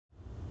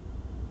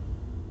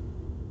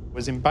It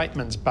was in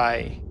Bateman's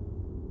Bay.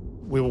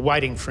 We were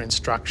waiting for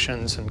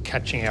instructions and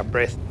catching our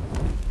breath.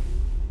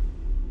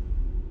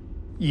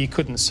 You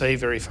couldn't see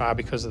very far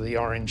because of the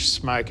orange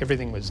smoke.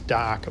 Everything was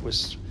dark. It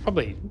was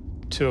probably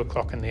 2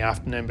 o'clock in the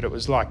afternoon, but it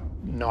was like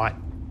night.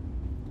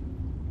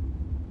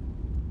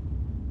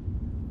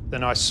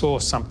 Then I saw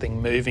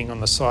something moving on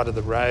the side of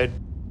the road.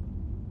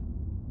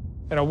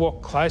 And I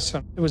walked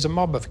closer. It was a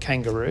mob of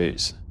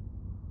kangaroos.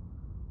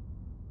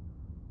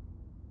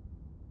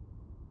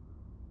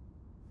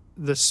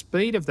 The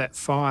speed of that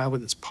fire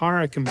with its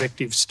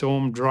pyroconvective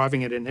storm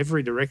driving it in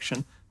every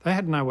direction, they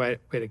had nowhere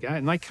to go.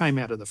 And they came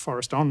out of the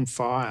forest on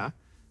fire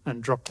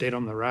and dropped dead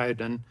on the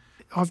road. And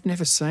I've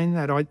never seen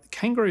that.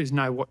 Kangaroos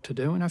know what to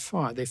do in a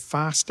fire. They're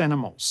fast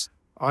animals.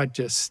 I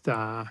just,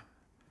 I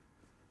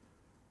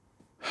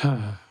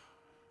don't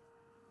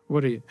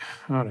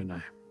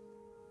know.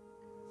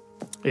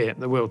 Yeah,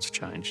 the world's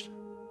changed.